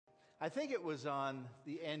I think it was on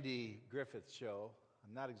the Andy Griffith show.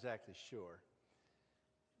 I'm not exactly sure.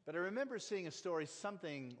 But I remember seeing a story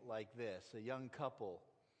something like this. A young couple,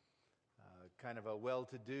 kind of a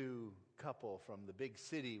well-to-do couple from the big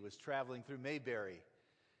city, was traveling through Mayberry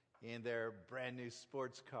in their brand new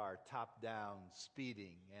sports car, top down,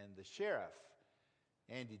 speeding. And the sheriff,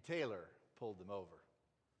 Andy Taylor, pulled them over.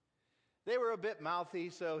 They were a bit mouthy,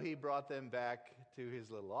 so he brought them back to his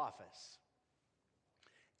little office.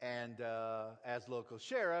 And as local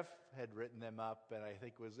sheriff, had written them up, and I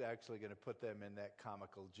think was actually going to put them in that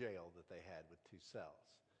comical jail that they had with 2 cells.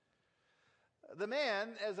 The man,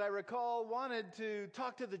 as I recall, wanted to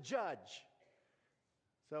talk to the judge.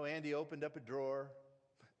 So Andy opened up a drawer,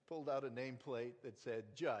 pulled out a nameplate that said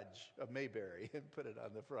Judge of Mayberry, and put it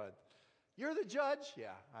on the front. You're the judge?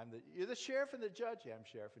 Yeah, you're the sheriff and the judge? Yeah, I'm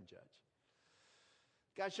sheriff and judge.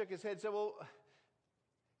 Guy shook his head and said, well,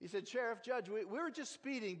 he said, Sheriff, Judge, we were just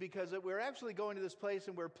speeding because we're actually going to this place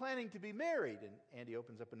and we're planning to be married. And Andy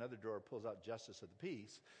opens up another drawer, pulls out Justice of the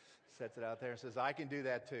Peace, sets it out there and says, I can do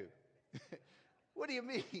that too. What do you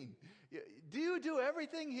mean? Do you do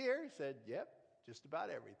everything here? He said, yep, just about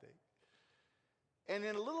everything. And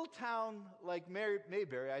in a little town like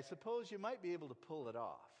Mayberry, I suppose you might be able to pull it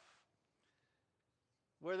off.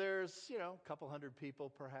 Where there's, a couple hundred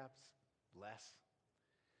people, perhaps less.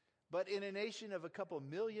 But in a nation of a couple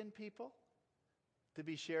million people, to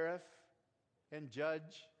be sheriff and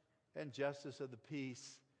judge and justice of the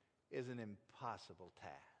peace is an impossible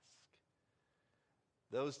task.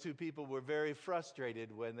 Those 2 people were very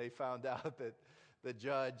frustrated when they found out that the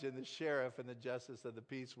judge and the sheriff and the justice of the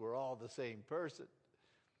peace were all the same person.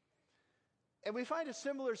 And we find a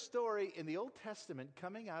similar story in the Old Testament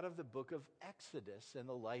coming out of the book of Exodus and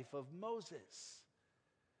the life of Moses,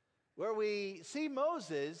 where we see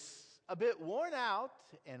Moses a bit worn out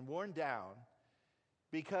and worn down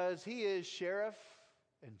because he is sheriff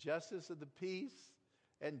and justice of the peace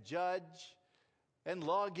and judge and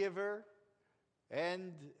lawgiver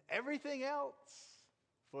and everything else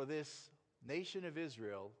for this nation of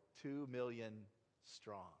Israel, 2 million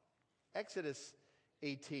strong. Exodus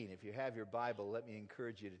 18, if you have your Bible, let me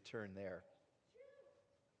encourage you to turn there.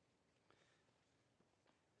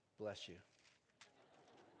 Bless you.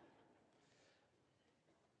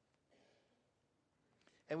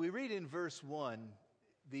 And we read in verse 1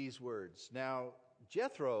 these words. Now,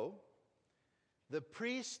 Jethro, the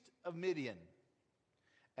priest of Midian,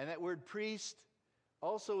 and that word priest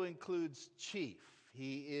also includes chief.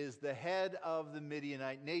 He is the head of the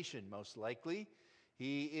Midianite nation, most likely.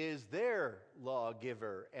 He is their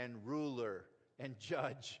lawgiver and ruler and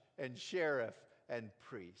judge and sheriff and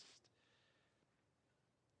priest.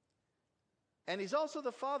 And he's also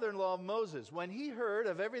the father-in-law of Moses. When he heard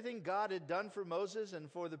of everything God had done for Moses and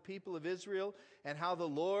for the people of Israel and how the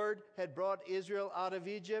Lord had brought Israel out of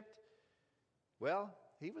Egypt, well,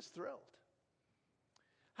 he was thrilled.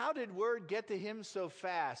 How did word get to him so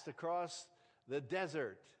fast across the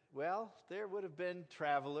desert? Well, there would have been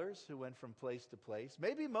travelers who went from place to place.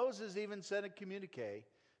 Maybe Moses even sent a communique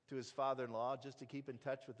to his father-in-law just to keep in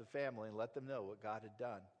touch with the family and let them know what God had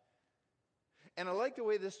done. And I like the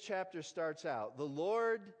way this chapter starts out. The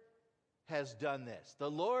Lord has done this. The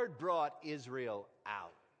Lord brought Israel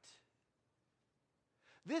out.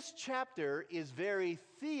 This chapter is very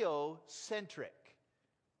theocentric.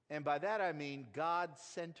 And by that I mean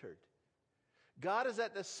God-centered. God is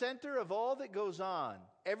at the center of all that goes on.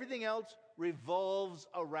 Everything else revolves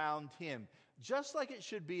around Him, just like it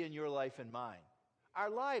should be in your life and mine. Our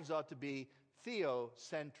lives ought to be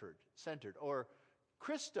theocentered, or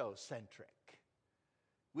Christocentric.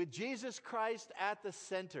 With Jesus Christ at the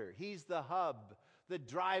center. He's the hub, the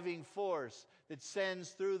driving force that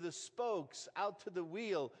sends through the spokes out to the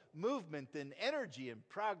wheel, movement and energy and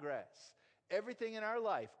progress. Everything in our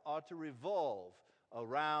life ought to revolve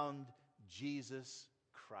around Jesus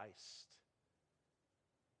Christ.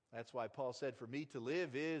 That's why Paul said, for me to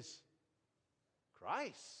live is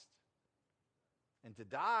Christ. And to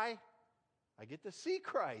die, I get to see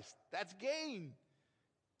Christ. That's gain.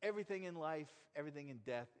 Everything in life, everything in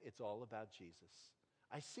death, it's all about Jesus.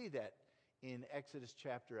 I see that in Exodus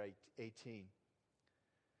chapter 18.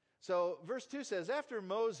 So verse 2 says, after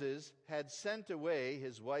Moses had sent away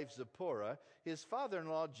his wife Zipporah, his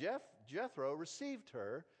father-in-law Jethro received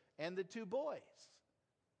her and the 2 boys.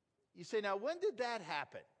 You say, now when did that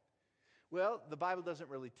happen? Well, the Bible doesn't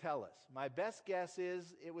really tell us. My best guess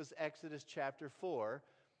is it was Exodus chapter 4,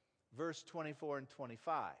 verse 24 and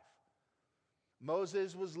 25.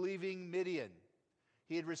 Moses was leaving Midian.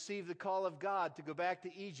 He had received the call of God to go back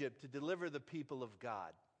to Egypt to deliver the people of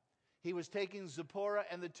God. He was taking Zipporah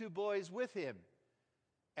and the 2 boys with him.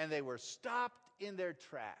 And they were stopped in their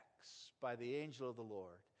tracks by the angel of the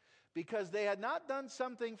Lord, because they had not done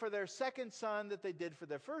something for their second son that they did for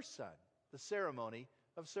their first son, the ceremony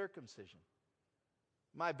of circumcision.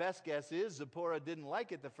 My best guess is Zipporah didn't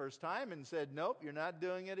like it the first time and said, nope, you're not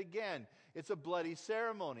doing it again. It's a bloody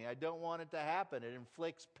ceremony. I don't want it to happen. It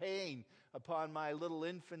inflicts pain upon my little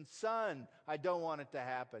infant son. I don't want it to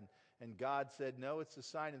happen. And God said, no, it's a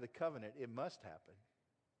sign of the covenant. It must happen.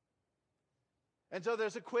 And so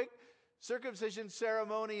there's a quick circumcision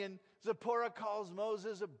ceremony, and Zipporah calls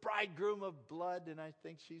Moses a bridegroom of blood, and I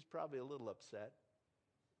think she's probably a little upset.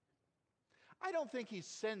 I don't think he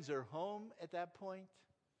sends her home at that point.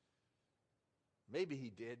 Maybe he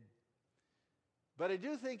did. But I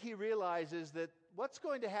do think he realizes that what's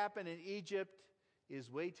going to happen in Egypt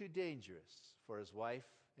is way too dangerous for his wife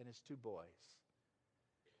and his two boys.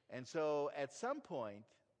 And so at some point,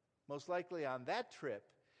 most likely on that trip,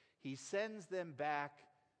 he sends them back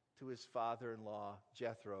to his father-in-law,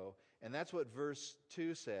 Jethro. And that's what verse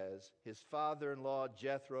 2 says. His father-in-law,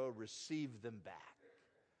 Jethro, received them back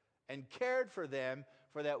and cared for them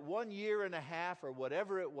for that 1 year and a half or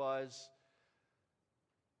whatever it was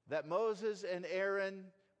that Moses and Aaron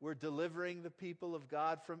were delivering the people of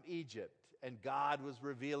God from Egypt, and God was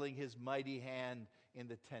revealing his mighty hand in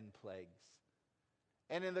the 10 plagues.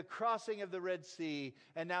 And in the crossing of the Red Sea,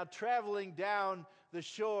 and now traveling down the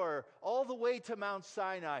shore all the way to Mount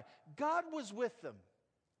Sinai, God was with them.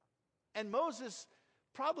 And Moses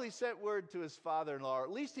probably sent word to his father-in-law, or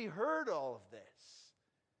at least he heard all of this.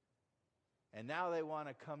 And now they want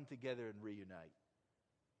to come together and reunite.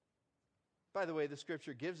 By the way, the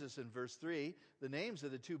scripture gives us in verse 3 the names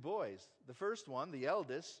of the two boys. The first one, the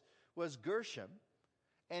eldest, was Gershom,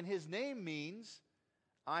 and his name means,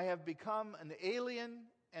 I have become an alien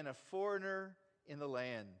and a foreigner in the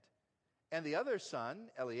land. And the other son,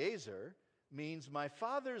 Eleazar, means my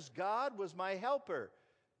father's God was my helper,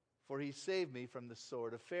 for he saved me from the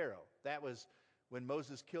sword of Pharaoh. That was when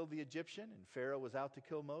Moses killed the Egyptian and Pharaoh was out to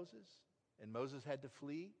kill Moses, and Moses had to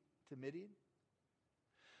flee to Midian.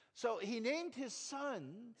 So he named his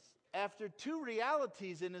sons after two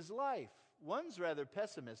realities in his life. One's rather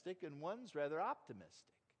pessimistic and one's rather optimistic.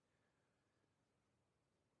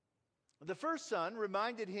 The first son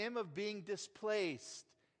reminded him of being displaced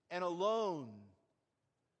and alone.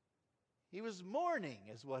 He was mourning,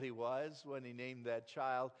 is what he was when he named that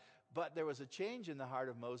child. But there was a change in the heart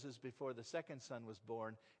of Moses before the second son was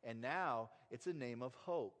born, and now it's a name of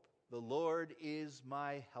hope. The Lord is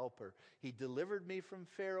my helper. He delivered me from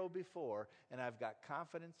Pharaoh before, and I've got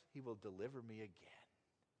confidence he will deliver me again.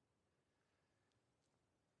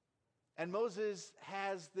 And Moses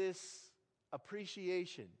has this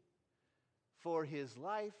appreciation for his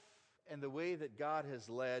life and the way that God has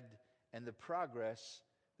led and the progress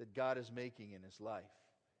that God is making in his life.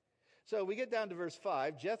 So we get down to verse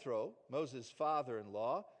 5. Jethro, Moses'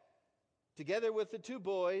 father-in-law, together with the two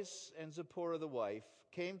boys and Zipporah the wife,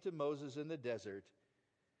 came to Moses in the desert.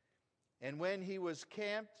 And when he was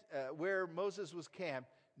camped, where Moses was camped,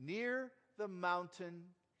 near the mountain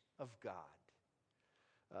of God.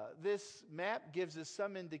 This map gives us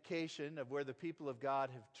some indication of where the people of God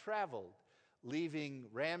have traveled, leaving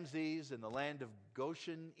Ramses and the land of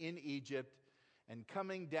Goshen in Egypt and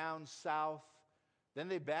coming down south. Then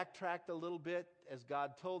they backtracked a little bit as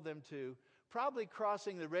God told them to, probably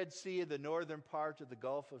crossing the Red Sea in the northern part of the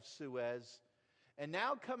Gulf of Suez, and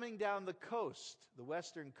now coming down the coast, the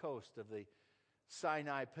western coast of the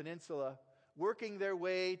Sinai Peninsula, working their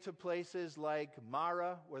way to places like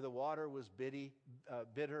Marah, where the water was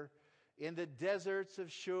bitter, in the deserts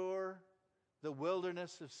of Shur, the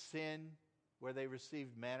wilderness of Sin, where they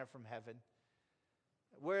received manna from heaven,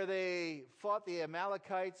 where they fought the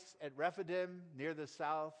Amalekites at Rephidim near the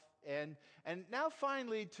south, and now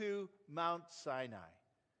finally to Mount Sinai.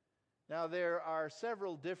 Now there are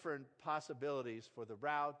several different possibilities for the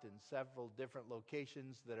route and several different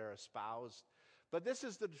locations that are espoused, but this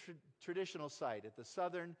is the traditional site at the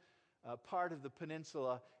southern part of the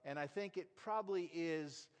peninsula, and I think it probably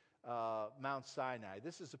is Mount Sinai.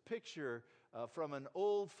 This is a picture from an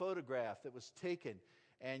old photograph that was taken,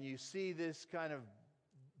 and you see this kind of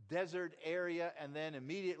desert area, and then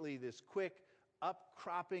immediately this quick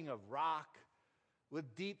upcropping of rock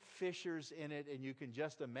with deep fissures in it, and you can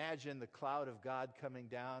just imagine the cloud of God coming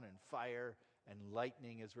down and fire and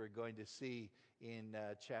lightning, as we're going to see in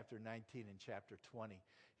chapter 19 and chapter 20.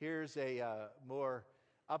 Here's a more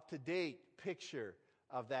up-to-date picture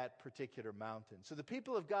of that particular mountain. So the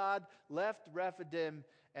people of God left Rephidim,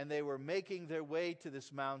 and they were making their way to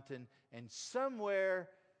this mountain, and somewhere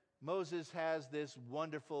Moses has this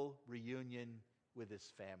wonderful reunion with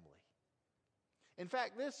his family. In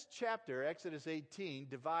fact, this chapter, Exodus 18,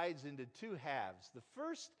 divides into two halves. The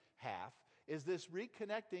first half is this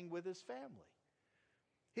reconnecting with his family.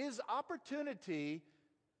 His opportunity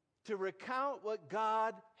to recount what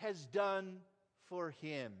God has done for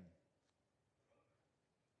him.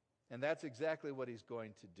 And that's exactly what he's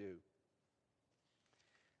going to do.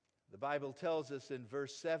 The Bible tells us in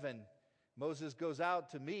verse 7, Moses goes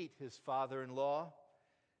out to meet his father-in-law,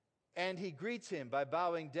 and he greets him by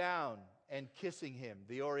bowing down and kissing him,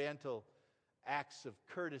 the Oriental acts of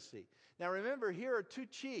courtesy. Now remember, here are two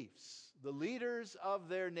chiefs, the leaders of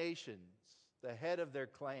their nations, the head of their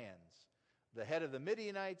clans, the head of the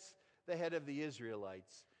Midianites, the head of the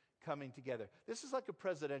Israelites coming together. This is like a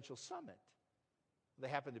presidential summit. They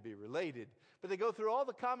happen to be related, but they go through all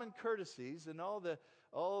the common courtesies and all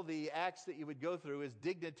the acts that you would go through as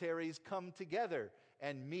dignitaries come together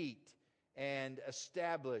and meet and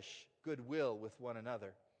establish goodwill with one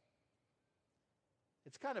another.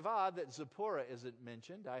 It's kind of odd that Zipporah isn't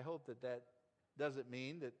mentioned. I hope that doesn't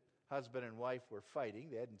mean that husband and wife were fighting.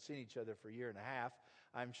 They hadn't seen each other for a year and a half.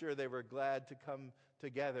 I'm sure they were glad to come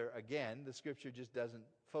together again. The scripture just doesn't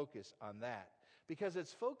focus on that, because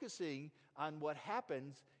it's focusing on what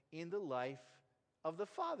happens in the life of the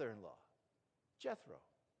father-in-law, Jethro.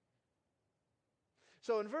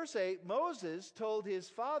 So in verse 8, Moses told his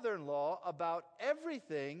father-in-law about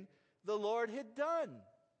everything the Lord had done.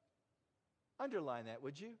 Underline that,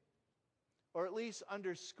 would you? Or at least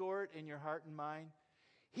underscore it in your heart and mind.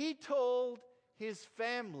 He told his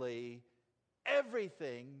family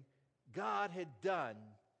everything God had done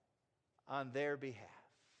on their behalf.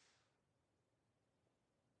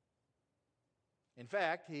 In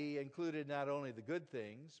fact, he included not only the good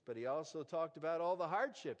things, but he also talked about all the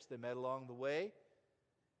hardships they met along the way.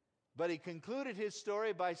 But he concluded his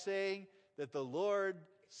story by saying that the Lord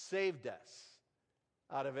saved us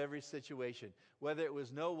out of every situation, whether it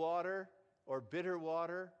was no water or bitter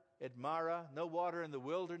water at Marah, no water in the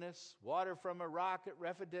wilderness, water from a rock at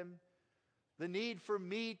Rephidim, the need for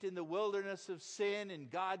meat in the wilderness of sin,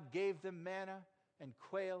 and God gave them manna and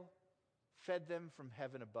quail, fed them from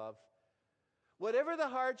heaven above. Whatever the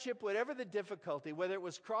hardship, whatever the difficulty, whether it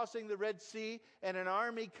was crossing the Red Sea and an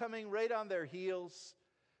army coming right on their heels,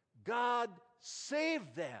 God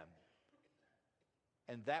saved them.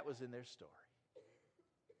 And that was in their story.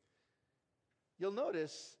 You'll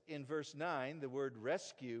notice in verse 9 the word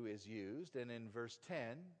rescue is used, and in verse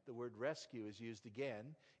 10 the word rescue is used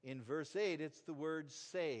again. In verse 8 it's the word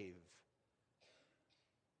save.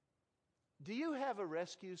 Do you have a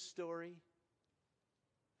rescue story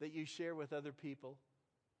that you share with other people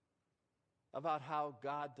about how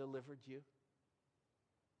God delivered you?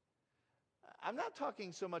 I'm not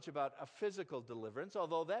talking so much about a physical deliverance,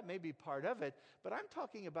 although that may be part of it, but I'm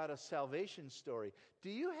talking about a salvation story. Do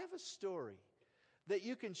you have a story that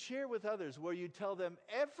you can share with others where you tell them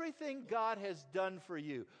everything God has done for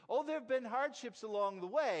you? Oh, there have been hardships along the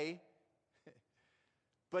way,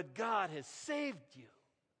 but God has saved you.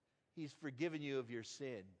 He's forgiven you of your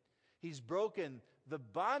sin. He's broken the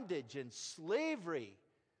bondage and slavery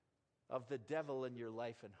of the devil in your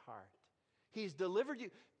life and heart. He's delivered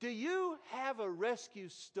you. Do you have a rescue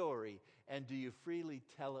story, and do you freely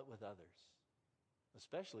tell it with others?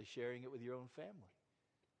 Especially sharing it with your own family.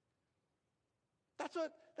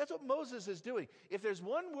 That's what Moses is doing. If there's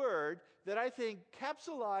one word that I think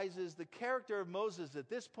capsulizes the character of Moses at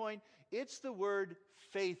this point, it's the word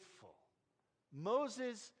faithful.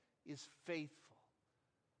 Moses is faithful.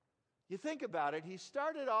 You think about it, he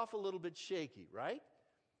started off a little bit shaky, right?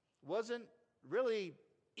 Wasn't really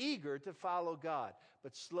eager to follow God,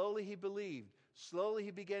 but slowly he believed. Slowly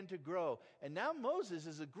he began to grow. And now Moses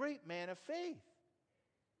is a great man of faith.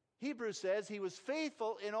 Hebrews says he was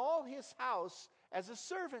faithful in all his house as a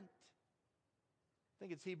servant. I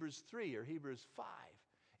think it's Hebrews 3 or Hebrews 5.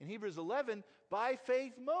 In Hebrews 11, by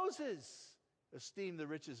faith Moses esteemed the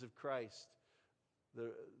riches of Christ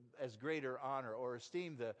as greater honor, or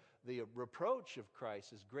esteemed the reproach of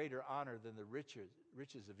Christ as greater honor than the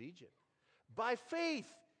riches of Egypt. By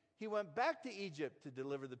faith he went back to Egypt to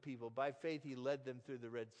deliver the people. By faith he led them through the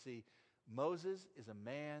Red Sea. Moses is a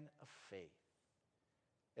man of faith,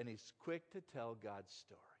 and he's quick to tell God's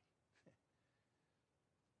story.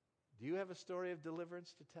 Do you have a story of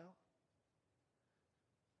deliverance to tell?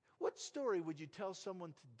 What story would you tell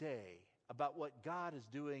someone today about what God is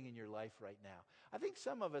doing in your life right now? I think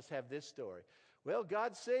some of us have this story. Well,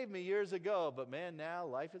 God saved me years ago, but man, now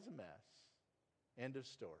life is a mess. End of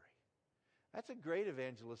story. That's a great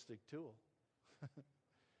evangelistic tool.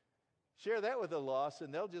 Share that with the lost,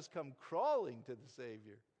 and they'll just come crawling to the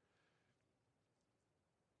Savior.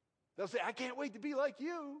 They'll say, I can't wait to be like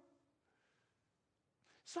you.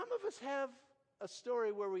 Some of us have a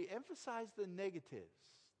story where we emphasize the negatives,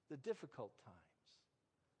 the difficult times.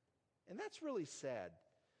 And that's really sad.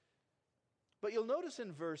 But you'll notice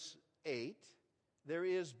in verse 8, there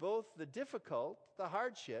is both the difficult, the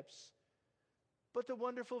hardships, but the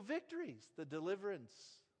wonderful victories, the deliverance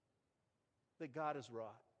that God has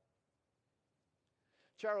wrought.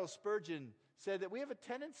 Charles Spurgeon said that we have a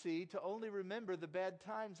tendency to only remember the bad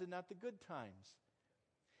times and not the good times.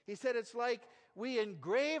 He said it's like we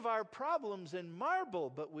engrave our problems in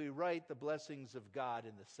marble, but we write the blessings of God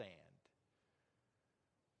in the sand.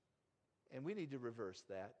 And we need to reverse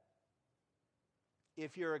that.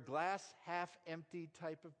 If you're a glass half empty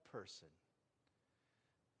type of person,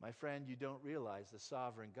 my friend, you don't realize the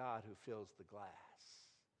sovereign God who fills the glass.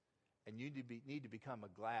 And you need to become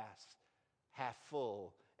a glass half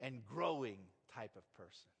full and growing type of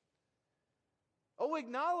person. Oh,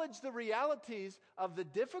 acknowledge the realities of the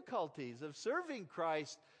difficulties of serving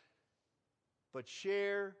Christ, but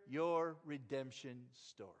share your redemption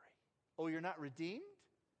story. Oh, you're not redeemed?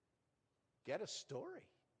 Get a story.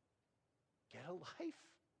 Get a life.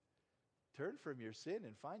 Turn from your sin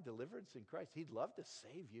and find deliverance in Christ. He'd love to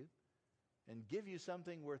save you and give you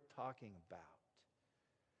something worth talking about.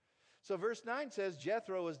 So verse 9 says,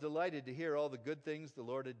 Jethro was delighted to hear all the good things the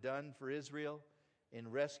Lord had done for Israel in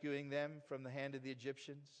rescuing them from the hand of the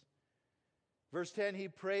Egyptians. Verse 10, he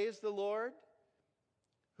praised the Lord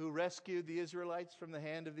who rescued the Israelites from the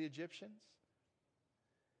hand of the Egyptians.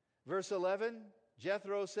 Verse 11,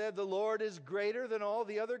 Jethro said, the Lord is greater than all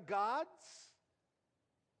the other gods.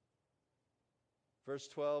 Verse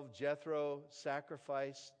 12, Jethro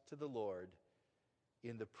sacrificed to the Lord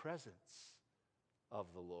in the presence of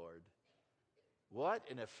the Lord. What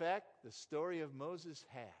an effect the story of Moses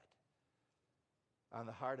had on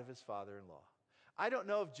the heart of his father-in-law. I don't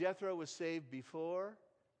know if Jethro was saved before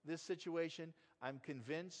this situation. I'm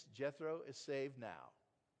convinced Jethro is saved now.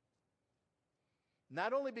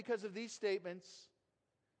 Not only because of these statements,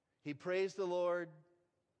 he praised the Lord.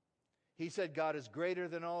 He said God is greater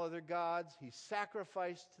than all other gods. He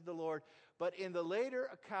sacrificed to the Lord. But in the later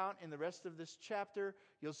account, in the rest of this chapter,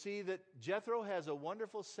 you'll see that Jethro has a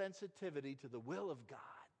wonderful sensitivity to the will of God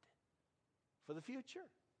for the future.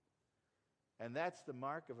 And that's the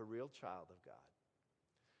mark of a real child of God.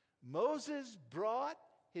 Moses brought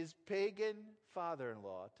his pagan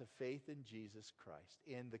father-in-law to faith in Jesus Christ,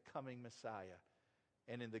 in the coming Messiah,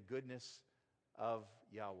 and in the goodness of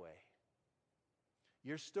Yahweh.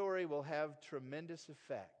 Your story will have tremendous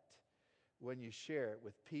effect when you share it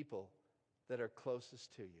with people that are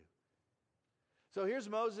closest to you. So here's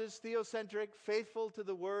Moses, theocentric, faithful to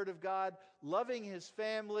the Word of God, loving his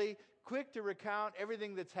family, quick to recount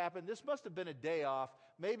everything that's happened. This must have been a day off.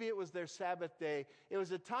 Maybe it was their Sabbath day. It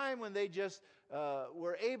was a time when they just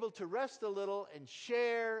were able to rest a little and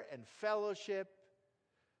share and fellowship.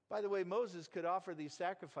 By the way, Moses could offer these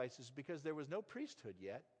sacrifices because there was no priesthood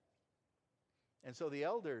yet. And so the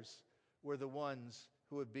elders were the ones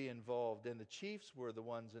who would be involved, and the chiefs were the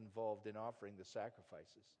ones involved in offering the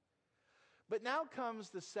sacrifices. But now comes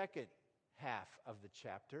the second half of the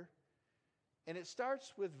chapter, and it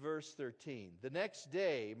starts with verse 13. The next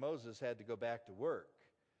day, Moses had to go back to work.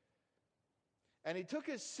 And he took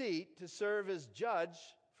his seat to serve as judge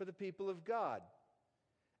for the people of God.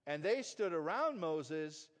 And they stood around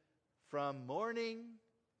Moses from morning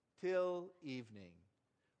till evening,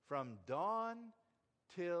 from dawn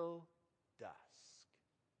till dusk.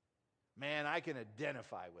 Man, I can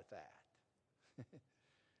identify with that.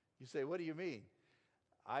 You say, what do you mean?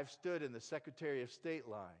 I've stood in the Secretary of State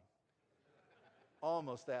line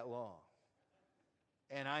almost that long,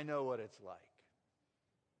 and I know what it's like.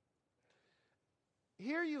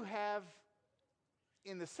 Here you have,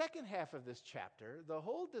 in the second half of this chapter, the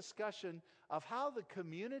whole discussion of how the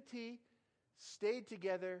community stayed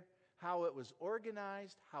together, how it was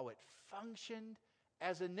organized, how it functioned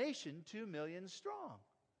as a nation 2 million strong.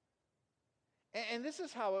 And this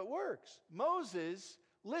is how it works. Moses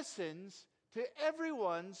listens to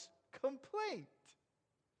everyone's complaint.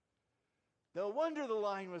 No wonder the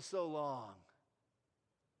line was so long.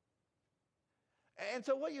 And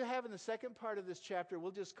so what you have in the second part of this chapter,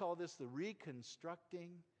 we'll just call this the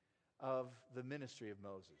reconstructing of the ministry of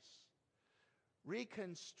Moses.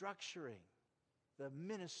 Reconstructuring the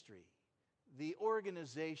ministry, the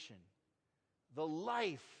organization, the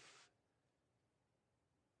life.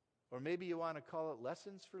 Or maybe you want to call it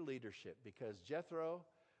lessons for leadership, because Jethro,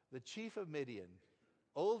 the chief of Midian,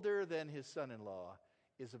 older than his son-in-law,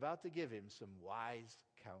 is about to give him some wise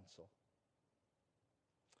counsel.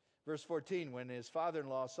 Verse 14, when his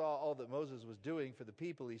father-in-law saw all that Moses was doing for the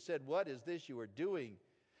people, he said, "What is this you are doing?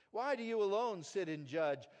 Why do you alone sit and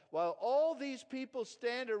judge, while all these people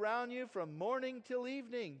stand around you from morning till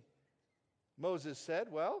evening?" Moses said,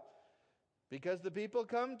 "Well, because the people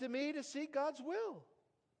come to me to seek God's will.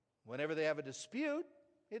 Whenever they have a dispute,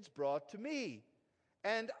 it's brought to me,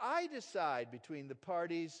 and I decide between the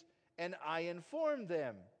parties, and I inform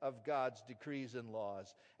them of God's decrees and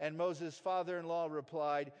laws." And Moses' father-in-law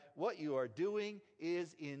replied, "What you are doing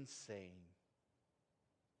is insane.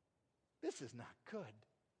 This is not good.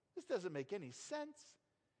 This doesn't make any sense.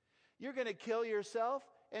 You're going to kill yourself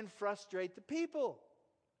and frustrate the people."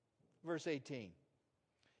 Verse 18,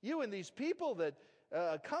 "You and these people that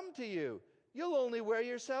come to you, you'll only wear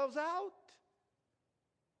yourselves out.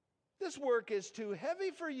 This work is too heavy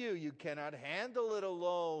for you. You cannot handle it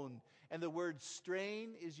alone." And the word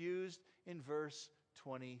strain is used in verse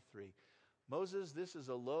 23. Moses, this is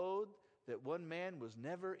a load that one man was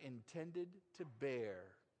never intended to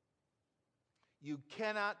bear. You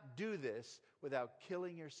cannot do this without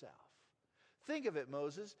killing yourself. Think of it,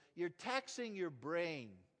 Moses. You're taxing your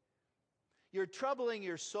brain. You're troubling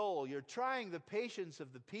your soul. You're trying the patience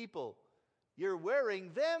of the people. You're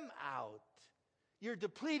wearing them out. You're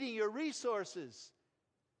depleting your resources.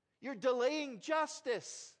 You're delaying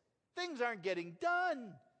justice. Things aren't getting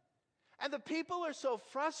done. And the people are so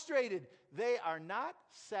frustrated. They are not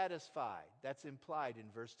satisfied. That's implied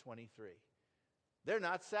in verse 23. They're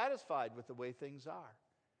not satisfied with the way things are.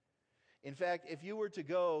 In fact, if you were to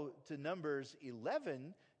go to Numbers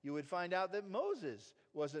 11, you would find out that Moses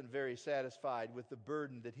wasn't very satisfied with the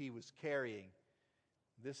burden that he was carrying.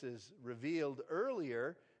 This is revealed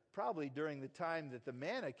earlier, probably during the time that the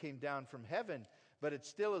manna came down from heaven, but it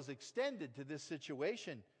still is extended to this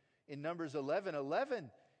situation. In Numbers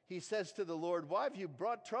 11:11, he says to the Lord, "Why have you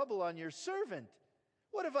brought trouble on your servant?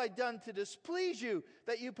 What have I done to displease you,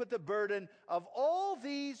 that you put the burden of all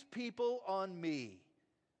these people on me?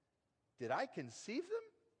 Did I conceive them?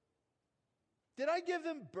 Did I give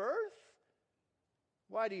them birth?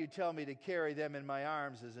 Why do you tell me to carry them in my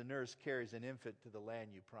arms as a nurse carries an infant to the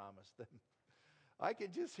land you promised them?" I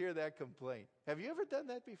can just hear that complaint. Have you ever done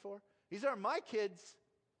that before? These are my kids.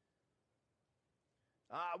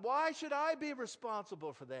 Why should I be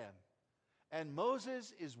responsible for them? And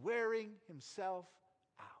Moses is wearing himself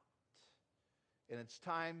out. And it's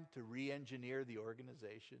time to re-engineer the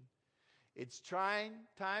organization. It's time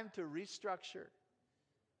to restructure.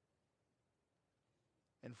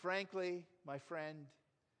 And frankly, my friend,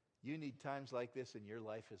 you need times like this in your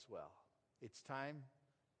life as well. It's time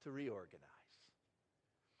to reorganize.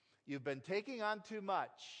 You've been taking on too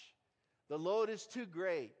much. The load is too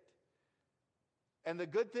great. And the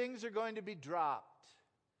good things are going to be dropped.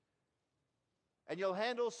 And you'll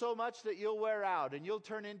handle so much that you'll wear out, and you'll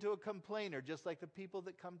turn into a complainer, just like the people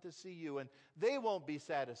that come to see you, and they won't be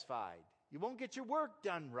satisfied. You won't get your work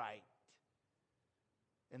done right.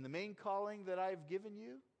 And the main calling that I've given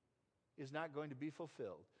you is not going to be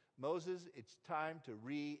fulfilled. Moses, it's time to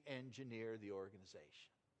re-engineer the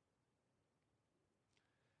organization.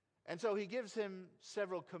 And so he gives him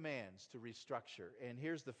several commands to restructure. And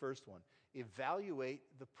here's the first one. Evaluate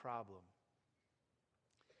the problem.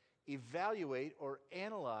 Evaluate or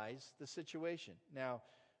analyze the situation. Now,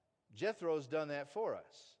 Jethro's done that for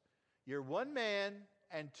us. You're one man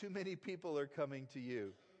and too many people are coming to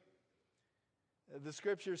you. The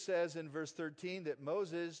scripture says in verse 13 that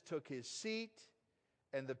Moses took his seat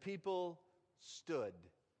and the people stood.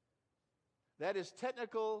 That is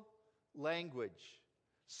technical language.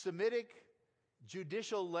 Semitic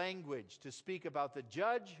judicial language to speak about the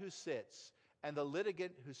judge who sits and the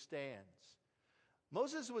litigant who stands.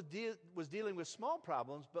 Moses was dealing with small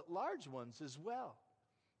problems, but large ones as well.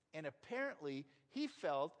 And apparently, he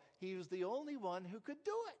felt he was the only one who could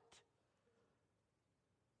do it.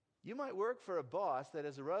 You might work for a boss that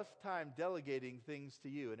has a rough time delegating things to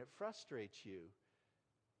you, and it frustrates you.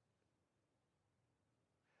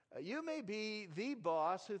 You may be the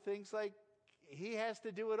boss who thinks like he has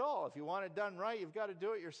to do it all. If you want it done right, you've got to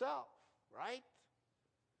do it yourself, right?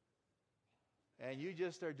 And you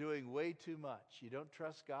just are doing way too much. You don't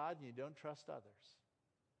trust God and you don't trust others.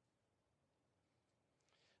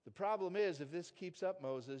 The problem is, if this keeps up,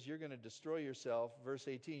 Moses, you're going to destroy yourself. Verse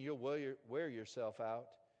 18, you'll wear yourself out.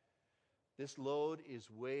 This load is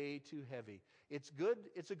way too heavy. It's good.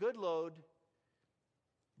 It's a good load,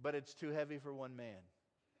 but it's too heavy for one man.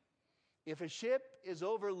 If a ship is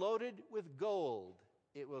overloaded with gold,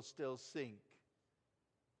 it will still sink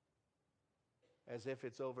as if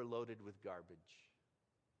it's overloaded with garbage.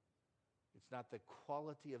 It's not the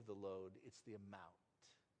quality of the load, it's the amount.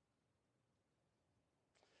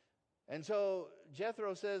 And so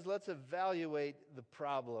Jethro says, let's evaluate the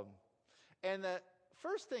problem. And the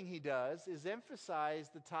first thing he does is emphasize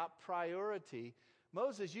the top priority.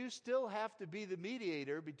 Moses, you still have to be the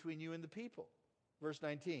mediator between you and the people. Verse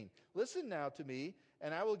 19, listen now to me,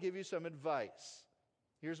 and I will give you some advice.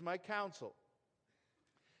 Here's my counsel.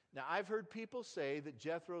 Now, I've heard people say that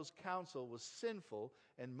Jethro's counsel was sinful,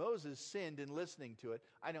 and Moses sinned in listening to it.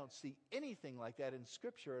 I don't see anything like that in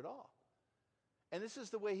Scripture at all. And this is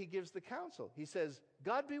the way he gives the counsel. He says,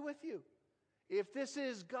 God be with you. If this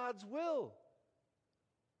is God's will,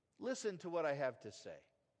 listen to what I have to say.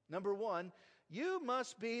 Number one, you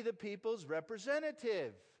must be the people's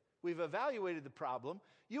representative. We've evaluated the problem.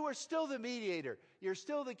 You are still the mediator. You're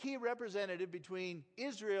still the key representative between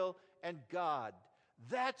Israel and God.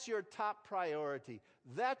 That's your top priority.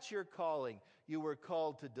 That's your calling. You were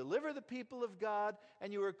called to deliver the people of God,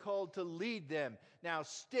 and you were called to lead them. Now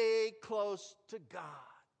stay close to God.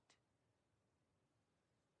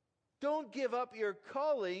 Don't give up your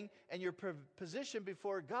calling and your position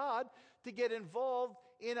before God to get involved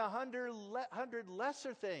in 100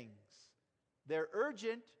 lesser things. They're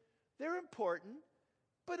urgent, they're important,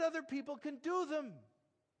 but other people can do them.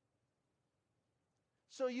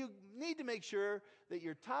 So you need to make sure that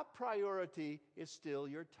your top priority is still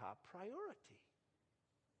your top priority.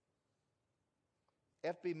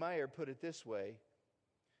 F.B. Meyer put it this way: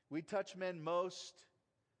 we touch men most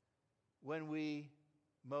when we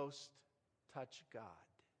most touch God.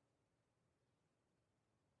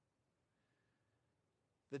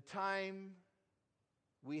 The time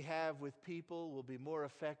we have with people will be more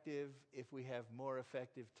effective if we have more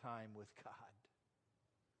effective time with God.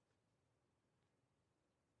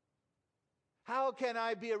 How can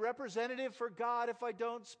I be a representative for God if I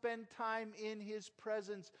don't spend time in His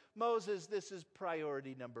presence? Moses, this is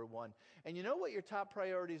priority number one. And you know what your top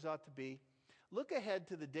priorities ought to be? Look ahead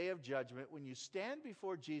to the day of judgment when you stand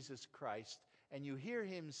before Jesus Christ and you hear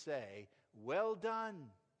Him say, well done.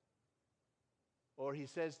 Or He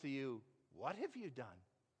says to you, what have you done?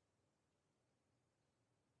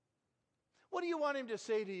 What do you want Him to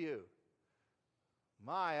say to you?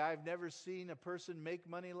 My, I've never seen a person make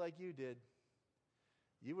money like you did.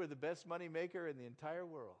 You were the best money maker in the entire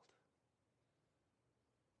world.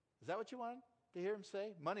 Is that what you want to hear Him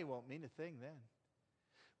say? Money won't mean a thing then.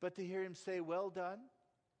 But to hear Him say, well done,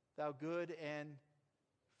 thou good and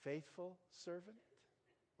faithful servant.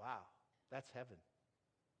 Wow, that's heaven.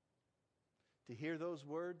 To hear those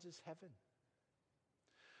words is heaven.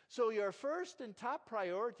 So your first and top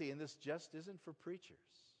priority, and this just isn't for preachers.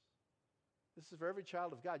 This is for every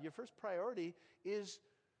child of God. Your first priority is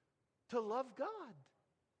to love God,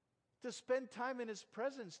 to spend time in His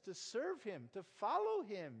presence, to serve Him, to follow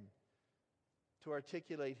Him, to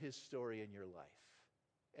articulate His story in your life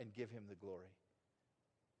and give Him the glory.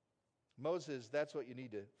 Moses, that's what you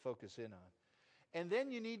need to focus in on. And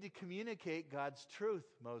then you need to communicate God's truth,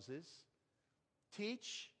 Moses.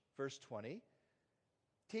 Teach, verse 20,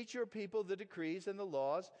 teach your people the decrees and the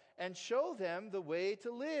laws, and show them the way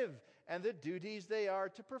to live and the duties they are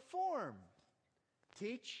to perform.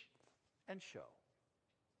 Teach and show.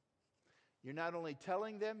 You're not only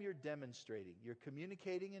telling them, you're demonstrating. You're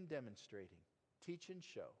communicating and demonstrating. Teach and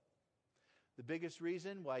show. The biggest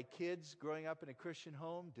reason why kids growing up in a Christian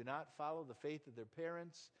home do not follow the faith of their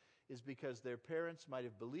parents is because their parents might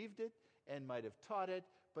have believed it and might have taught it,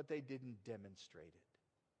 but they didn't demonstrate it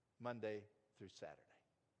Monday through Saturday.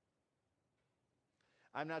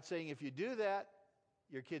 I'm not saying if you do that,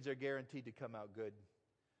 your kids are guaranteed to come out good.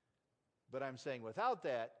 But I'm saying without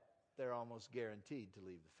that, they're almost guaranteed to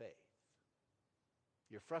leave the faith.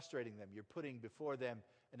 You're frustrating them. You're putting before them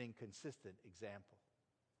an inconsistent example.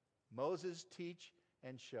 Moses, teach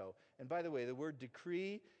and show. And by the way, the word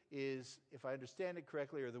decree is, if I understand it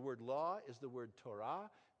correctly, or the word law is the word Torah,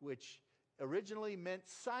 which originally meant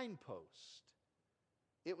signpost.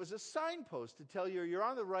 It was a signpost to tell you you're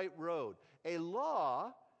on the right road. A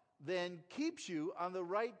law then keeps you on the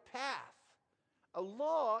right path. A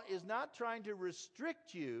law is not trying to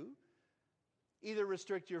restrict you, either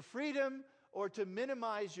restrict your freedom or to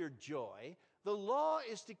minimize your joy. The law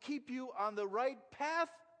is to keep you on the right path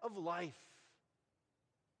of life.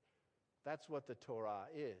 That's what the Torah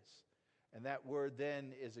is. And that word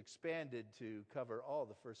then is expanded to cover all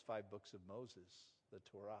the first 5 books of Moses, the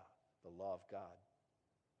Torah, the law of God.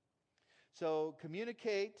 So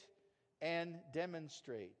communicate and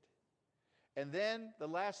demonstrate. And then the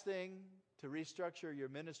last thing to restructure your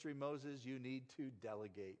ministry, Moses, you need to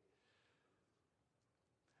delegate.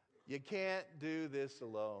 You can't do this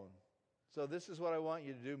alone. So this is what I want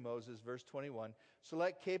you to do, Moses, verse 21.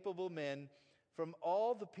 Select capable men from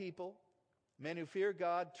all the people, men who fear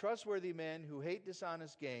God, trustworthy men who hate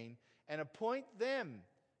dishonest gain, and appoint them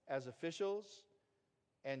as officials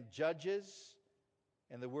and judges,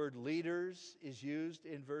 and the word leaders is used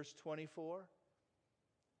in verse 24.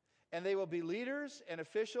 And they will be leaders and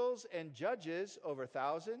officials and judges over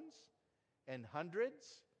thousands and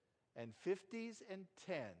hundreds and fifties and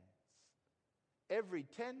tens. Every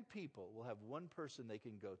 10 people will have one person they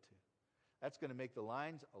can go to. That's going to make the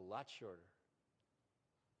lines a lot shorter.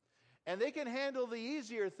 And they can handle the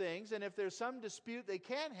easier things, and if there's some dispute they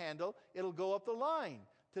can't handle, it'll go up the line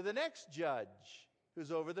to the next judge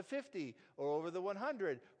who's over the 50 or over the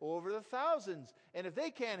 100 or over the thousands. And if they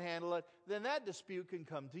can't handle it, then that dispute can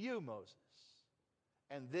come to you, Moses.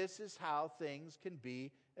 And this is how things can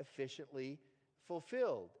be efficiently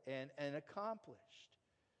fulfilled and accomplished.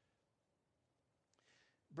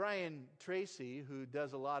 Brian Tracy, who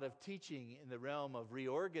does a lot of teaching in the realm of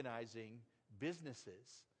reorganizing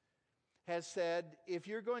businesses, has said, if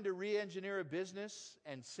you're going to re-engineer a business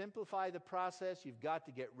and simplify the process, you've got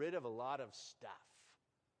to get rid of a lot of stuff.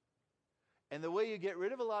 And the way you get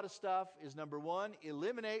rid of a lot of stuff is, number one,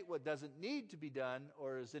 eliminate what doesn't need to be done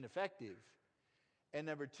or is ineffective. And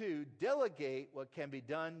number two, delegate what can be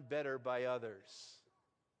done better by others.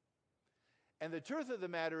 And the truth of the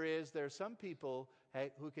matter is, there are some people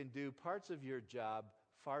who can do parts of your job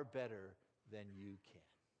far better than you can.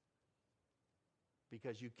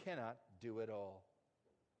 Because you cannot do it all.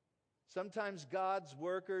 Sometimes God's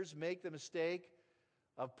workers make the mistake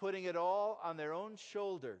of putting it all on their own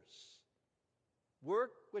shoulders.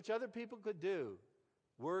 Work which other people could do.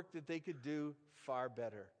 Work that they could do far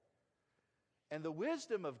better. And the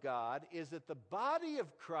wisdom of God is that the body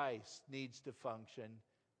of Christ needs to function,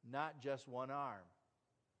 not just one arm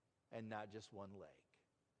and not just one leg.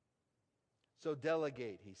 So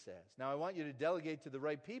delegate, he says. Now I want you to delegate to the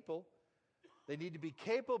right people. They need to be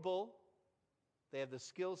capable. They have the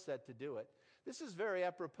skill set to do it. This is very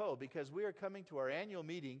apropos because we are coming to our annual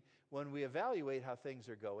meeting when we evaluate how things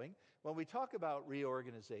are going, when we talk about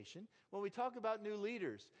reorganization, when we talk about new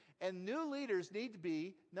leaders. And new leaders need to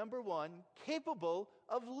be, number one, capable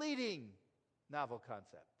of leading. Novel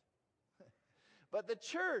concept. But the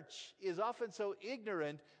church is often so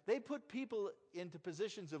ignorant, they put people into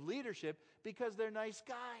positions of leadership because they're nice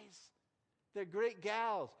guys. They're great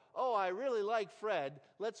gals. Oh, I really like Fred.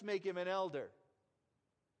 Let's make him an elder.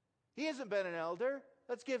 He hasn't been an elder.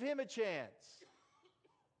 Let's give him a chance.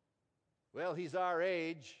 Well, he's our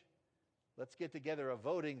age. Let's get together a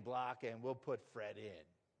voting block and we'll put Fred in.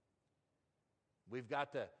 We've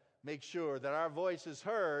got to make sure that our voice is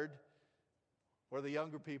heard, or the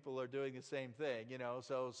younger people are doing the same thing,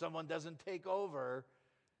 so someone doesn't take over.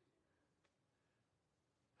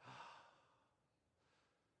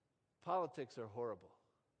 Politics are horrible.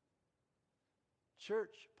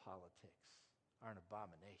 Church politics are an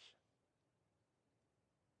abomination.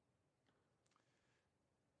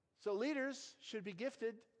 So leaders should be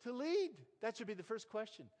gifted to lead. That should be the first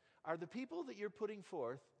question. Are the people that you're putting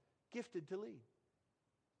forth gifted to lead?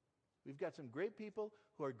 We've got some great people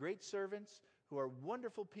who are great servants, who are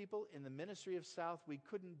wonderful people in the ministry of South. We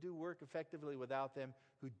couldn't do work effectively without them,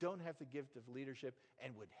 who don't have the gift of leadership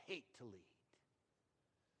and would hate to lead.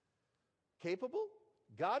 Capable,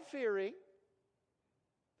 God-fearing.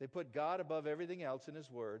 They put God above everything else in His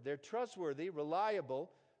Word. They're trustworthy, reliable,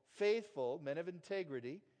 faithful, men of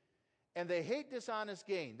integrity. And they hate dishonest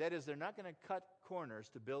gain. That is, they're not going to cut corners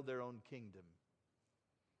to build their own kingdom.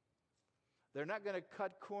 They're not going to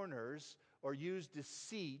cut corners or use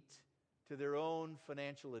deceit to their own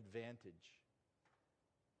financial advantage.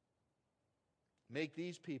 Make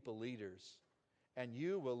these people leaders, and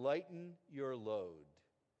you will lighten your load.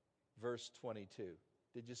 Verse 22.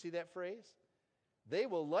 Did you see that phrase? They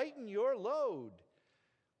will lighten your load.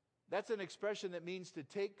 That's an expression that means to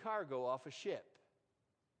take cargo off a ship.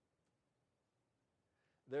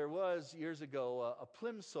 There was, years ago, a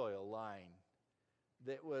Plimsoll line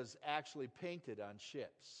that was actually painted on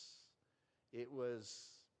ships. It was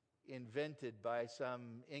invented by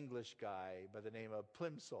some English guy by the name of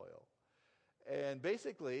Plimsoll. And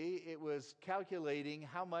basically, it was calculating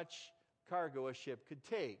how much cargo a ship could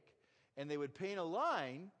take. And they would paint a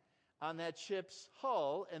line on that ship's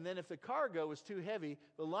hull, and then if the cargo was too heavy,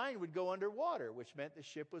 the line would go underwater, which meant the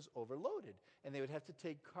ship was overloaded. And they would have to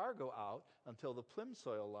take cargo out until the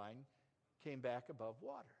Plimsoll line came back above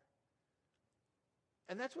water.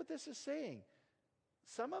 And that's what this is saying.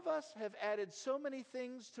 Some of us have added so many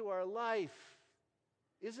things to our life.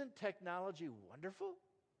 Isn't technology wonderful?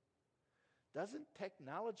 Doesn't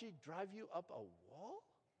technology drive you up a wall?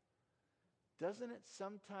 Doesn't it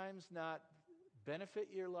sometimes not benefit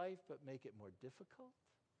your life but make it more difficult?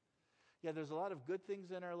 Yeah, there's a lot of good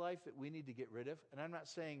things in our life that we need to get rid of. And I'm not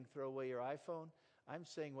saying throw away your iPhone. I'm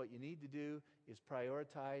saying what you need to do is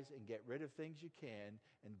prioritize and get rid of things you can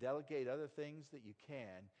and delegate other things that you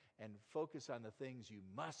can and focus on the things you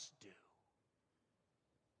must do.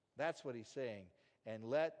 That's what he's saying. And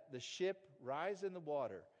let the ship rise in the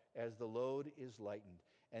water as the load is lightened.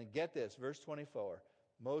 And get this, verse 24.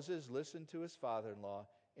 Moses listened to his father-in-law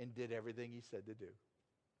and did everything he said to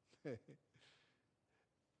do.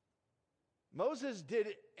 Moses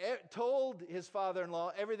told his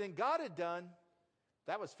father-in-law everything God had done.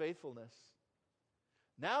 That was faithfulness.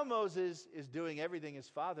 Now Moses is doing everything his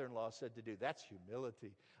father-in-law said to do. That's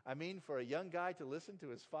humility. I mean, for a young guy to listen to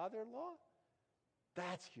his father-in-law,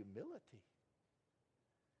 that's humility.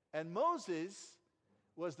 And Moses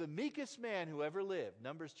was the meekest man who ever lived.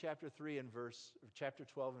 Numbers chapter 12 and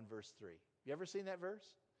verse 3. You ever seen that verse?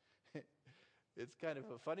 It's kind of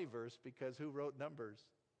a funny verse because who wrote Numbers?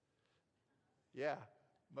 Yeah,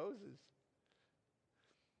 Moses.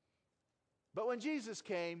 But when Jesus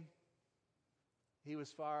came, he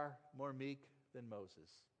was far more meek than Moses.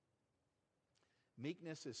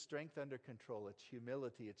 Meekness is strength under control. It's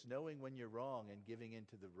humility. It's knowing when you're wrong and giving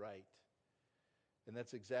into the right. And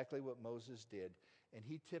that's exactly what Moses did. And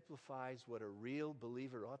he typifies what a real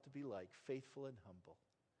believer ought to be like, faithful and humble.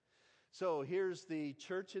 So here's the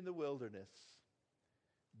church in the wilderness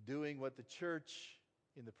doing what the church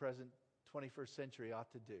in the present 21st century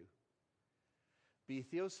ought to do. Be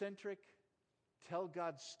theocentric, tell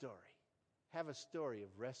God's story. Have a story of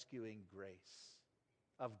rescuing grace,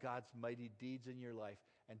 of God's mighty deeds in your life,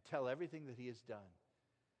 and tell everything that he has done.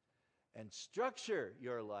 And structure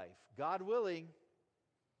your life, God willing,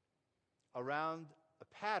 around a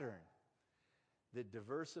pattern that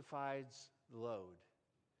diversifies the load,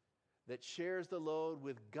 that shares the load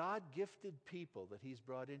with God-gifted people that he's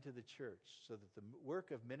brought into the church so that the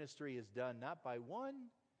work of ministry is done not by one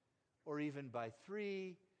or even by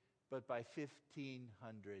three, but by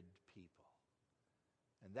 1,500 people.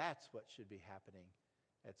 And that's what should be happening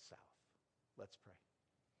at South. Let's pray.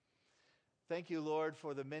 Thank you, Lord,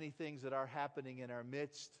 for the many things that are happening in our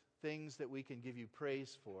midst, things that we can give you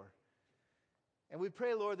praise for. And we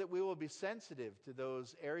pray, Lord, that we will be sensitive to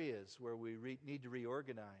those areas where we need to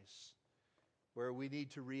reorganize, where we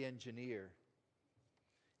need to re-engineer.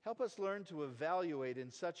 Help us learn to evaluate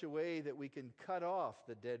in such a way that we can cut off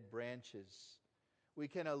the dead branches. We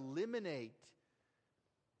can eliminate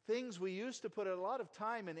things we used to put a lot of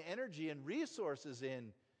time and energy and resources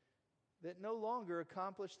in that no longer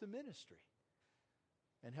accomplish the ministry.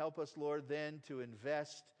 And help us, Lord, then to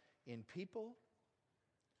invest in people,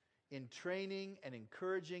 in training and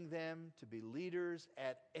encouraging them to be leaders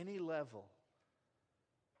at any level,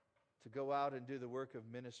 to go out and do the work of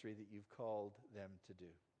ministry that you've called them to do.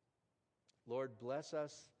 Lord, bless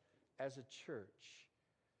us as a church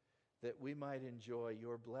that we might enjoy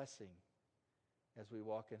your blessing as we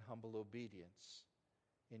walk in humble obedience.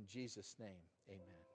 In Jesus' name, amen.